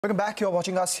Welcome back. You're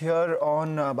watching us here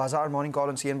on Bazaar Morning Call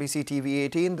on CNBC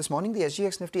TV18. This morning, the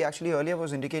SGX Nifty actually earlier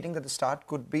was indicating that the start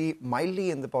could be mildly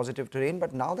in the positive terrain,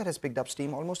 but now that has picked up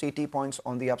steam, almost 80 points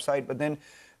on the upside. But then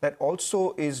that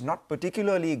also is not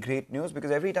particularly great news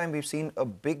because every time we've seen a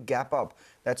big gap up,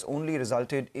 that's only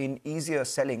resulted in easier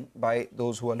selling by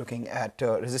those who are looking at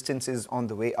resistances on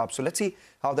the way up. So let's see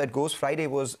how that goes. Friday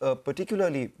was a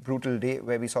particularly brutal day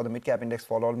where we saw the mid-cap index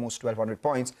fall almost 1,200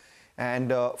 points.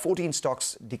 And 14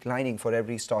 stocks declining for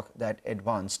every stock that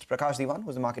advanced. Prakash Diwan,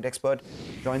 who's a market expert,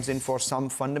 joins in for some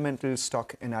fundamental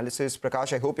stock analysis.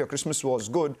 Prakash, I hope your Christmas was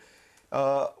good.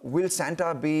 Will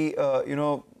Santa be,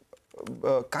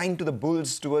 kind to the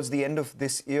bulls towards the end of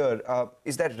this year?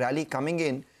 Is that rally coming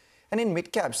in? And in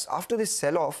mid-caps, after this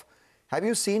sell-off, have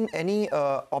you seen any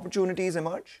opportunities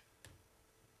emerge?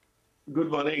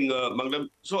 Good morning, Mangalam.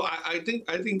 So I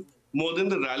think more than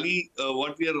the rally,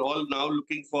 what we are all now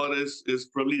looking for is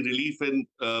probably relief in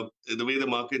the way the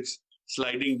market's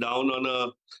sliding down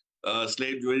on a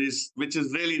slate which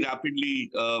is really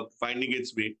rapidly finding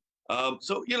its way.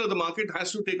 So, the market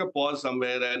has to take a pause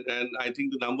somewhere. And I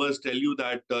think the numbers tell you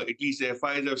that at least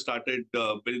FIs have started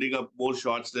building up more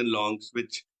shorts than longs,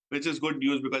 which is good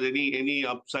news because any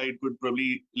upside could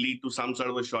probably lead to some sort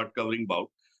of a short covering bout.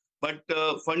 But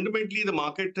fundamentally, the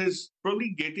market is probably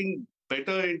getting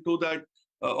better into that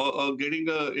or getting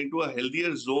into a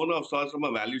healthier zone of sorts from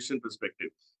a valuation perspective.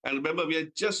 And remember, we are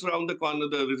just around the corner.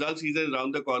 The result season is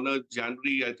around the corner.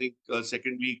 January, I think,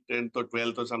 second week, 10th or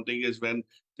 12th or something is when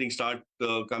things start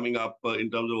coming up in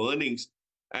terms of earnings.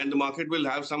 And the market will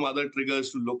have some other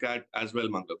triggers to look at as well,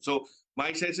 Mangalam. So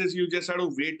my sense is you just have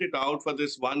to wait it out for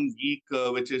this 1 week,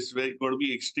 which is going to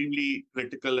be extremely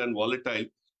critical and volatile.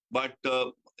 But,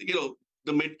 the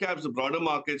mid-caps, the broader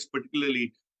markets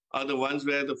particularly, are the ones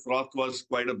where the froth was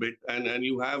quite a bit. And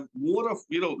you have more of,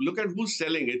 look at who's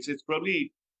selling. It's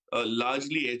probably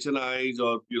largely HNIs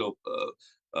or,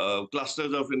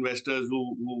 clusters of investors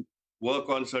who work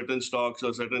on certain stocks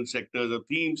or certain sectors or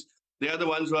themes. They are the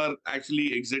ones who are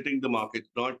actually exiting the market,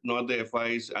 not the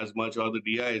FIs as much or the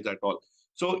DIs at all.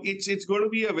 So it's going to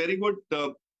be a very good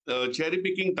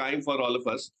cherry-picking time for all of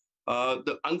us.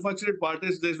 The unfortunate part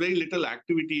is there's very little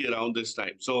activity around this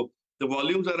time. So the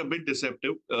volumes are a bit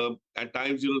deceptive. At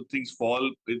times, things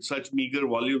fall in such meager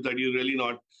volumes that you're really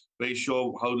not very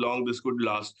sure how long this could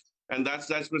last. And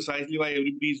that's precisely why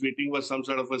everybody's waiting for some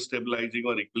sort of a stabilizing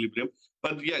or equilibrium.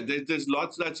 But yeah, there's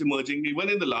lots that's emerging, even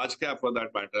in the large cap for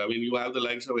that matter. I mean, you have the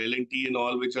likes of L&T and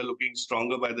all, which are looking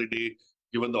stronger by the day,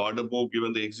 given the order book,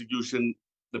 given the execution,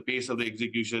 the pace of the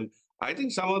execution. I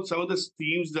think some of the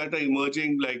themes that are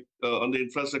emerging, like on the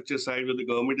infrastructure side, where the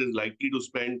government is likely to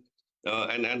spend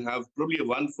and have probably a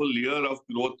 1 full year of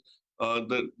growth.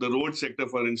 The road sector,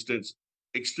 for instance,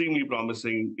 extremely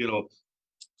promising.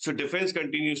 So defense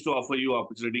continues to offer you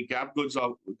opportunity. Cap goods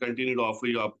continue to offer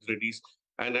you opportunities,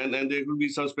 and there will be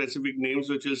some specific names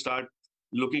which will start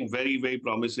looking very, very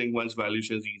promising once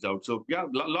valuations ease out. So yeah,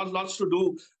 lots to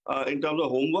do in terms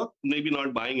of homework. Maybe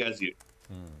not buying as yet.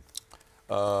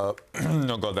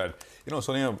 No, got that.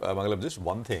 Sonia, Mangalam, just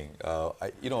one thing. A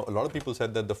lot of people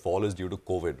said that the fall is due to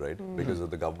COVID, right? Because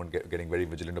of the government getting very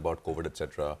vigilant about COVID,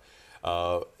 etc.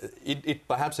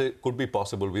 Perhaps it could be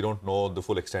possible. We don't know the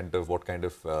full extent of what kind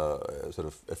of sort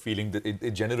of a feeling that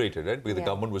it generated, right? Because the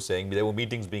government was saying there were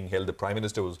meetings being held. The Prime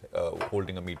Minister was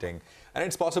holding a meeting, and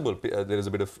it's possible there is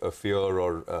a bit of fear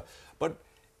or, but.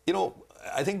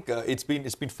 I think it's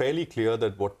been fairly clear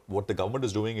that what the government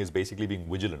is doing is basically being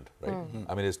vigilant, right?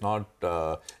 I mean, it's not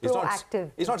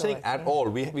saying at all.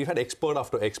 We've had expert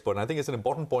after expert, and I think it's an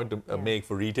important point to make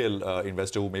for retail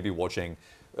investor who may be watching.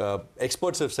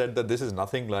 Experts have said that this is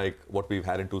nothing like what we've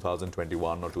had in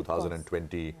 2021 or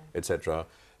 2020, etc.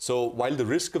 So while the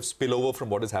risk of spillover from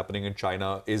what is happening in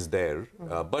China is there,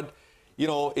 but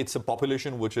it's a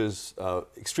population which is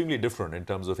extremely different in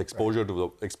terms of exposure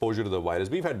to the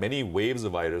virus. We've had many waves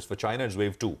of virus. For China, it's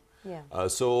wave 2.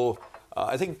 So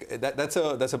I think there's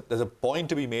a point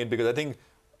to be made, because I think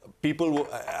people,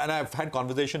 and I've had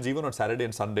conversations even on Saturday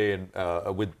and Sunday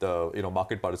with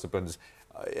market participants,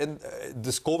 and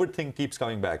this COVID thing keeps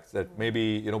coming back. That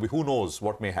maybe who knows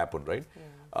what may happen, right?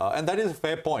 And that is a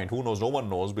fair point. Who knows? No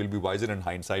one knows. We'll be wiser in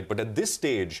hindsight. But at this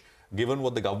stage, given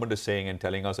what the government is saying and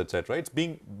telling us, etc., it's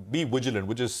be vigilant,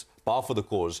 which is par for the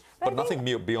course, but nothing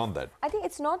beyond that. I think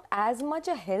it's not as much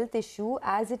a health issue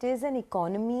as it is an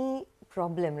economy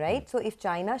problem, right? So if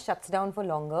China shuts down for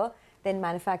longer, then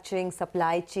manufacturing,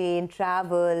 supply chain,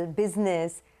 travel,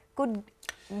 business could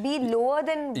be lower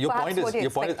than your perhaps point is, what you your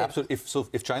point is expected. absolutely.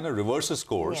 If China reverses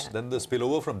course, then the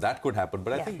spillover from that could happen.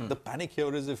 But I think the panic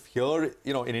here is if here,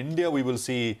 in India, we will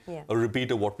see a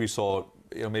repeat of what we saw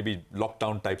maybe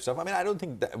lockdown type stuff. I mean, I don't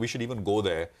think that we should even go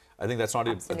there. I think that's not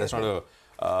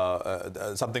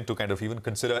something to kind of even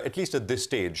consider, at least at this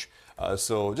stage.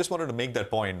 So just wanted to make that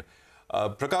point.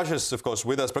 Prakash is, of course,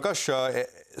 with us. Prakash,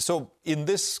 so in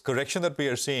this correction that we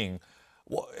are seeing,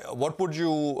 what would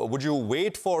you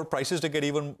wait for prices to get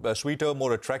even sweeter,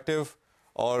 more attractive,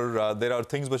 or there are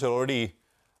things which are already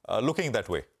looking that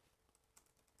way?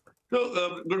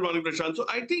 So, good morning, Prashant. So,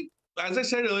 I think, as I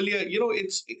said earlier,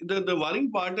 it's the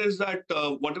worrying part is that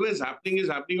whatever is happening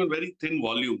on very thin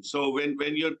volume. So, when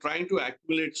you're trying to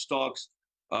accumulate stocks,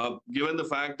 given the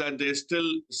fact that there's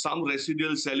still some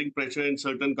residual selling pressure in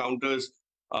certain counters,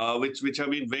 which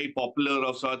have been very popular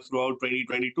of sorts throughout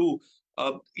 2022,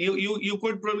 you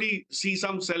could probably see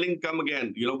some selling come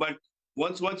again. But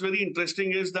what's very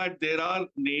interesting is that there are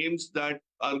names that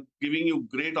are giving you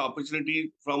great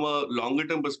opportunity from a longer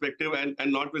term perspective and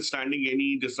notwithstanding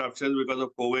any disruptions because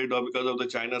of COVID or because of the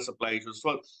China supply issues.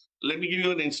 So let me give you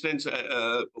an instance,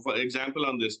 for example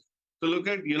on this. So look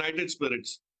at United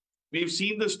Spirits. We've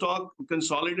seen the stock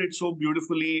consolidate so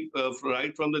beautifully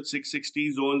right from the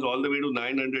 660 zones all the way to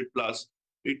 900 plus.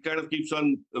 It kind of keeps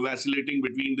on vacillating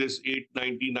between this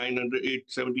 890, 900,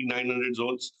 870, 900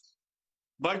 zones.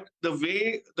 But the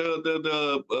way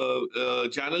the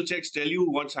channel checks tell you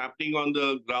what's happening on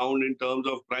the ground in terms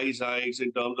of price hikes,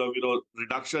 in terms of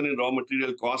reduction in raw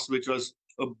material costs, which was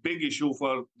a big issue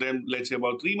for them, let's say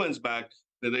about 3 months back,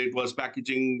 whether it was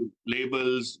packaging,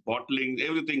 labels, bottling,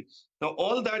 everything. Now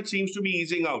all that seems to be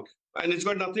easing out, and it's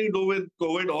got nothing to do with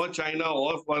COVID or China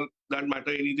or, for that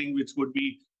matter, anything which could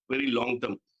be very long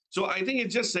term. So I think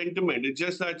it's just sentiment. It's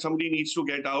just that somebody needs to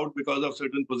get out because of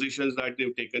certain positions that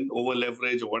they've taken, over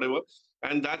leverage or whatever.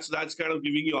 And that's kind of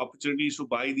giving you opportunities to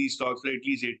buy these stocks at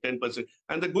least 8-10%.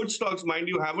 And the good stocks, mind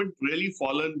you, haven't really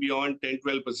fallen beyond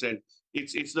 10-12%.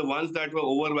 It's the ones that were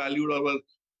overvalued or were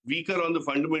weaker on the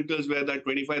fundamentals where that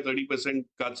 25-30%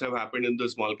 cuts have happened in the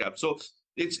small cap. So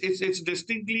it's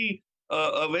distinctly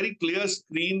a very clear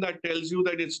screen that tells you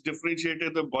that it's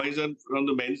differentiated the boys from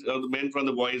the men, or the men from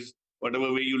the boys,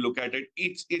 whatever way you look at it.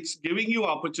 It's giving you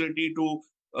opportunity to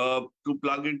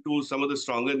plug into some of the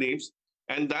stronger names,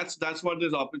 and that's what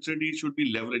this opportunity should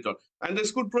be leveraged on. And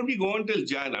this could probably go until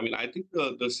Jan. I mean, I think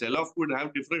the sell-off could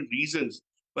have different reasons,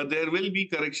 but there will be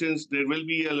corrections. There will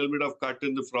be a little bit of cut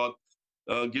in the froth,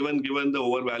 given the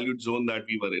overvalued zone that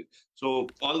we were in. So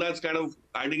all that's kind of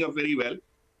adding up very well.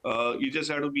 You just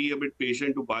have to be a bit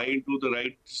patient to buy into the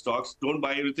right stocks. Don't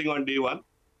buy everything on day one.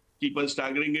 Keep on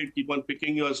staggering it, keep on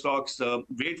picking your stocks,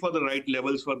 wait for the right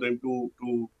levels for them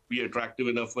to be attractive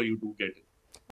enough for you to get it.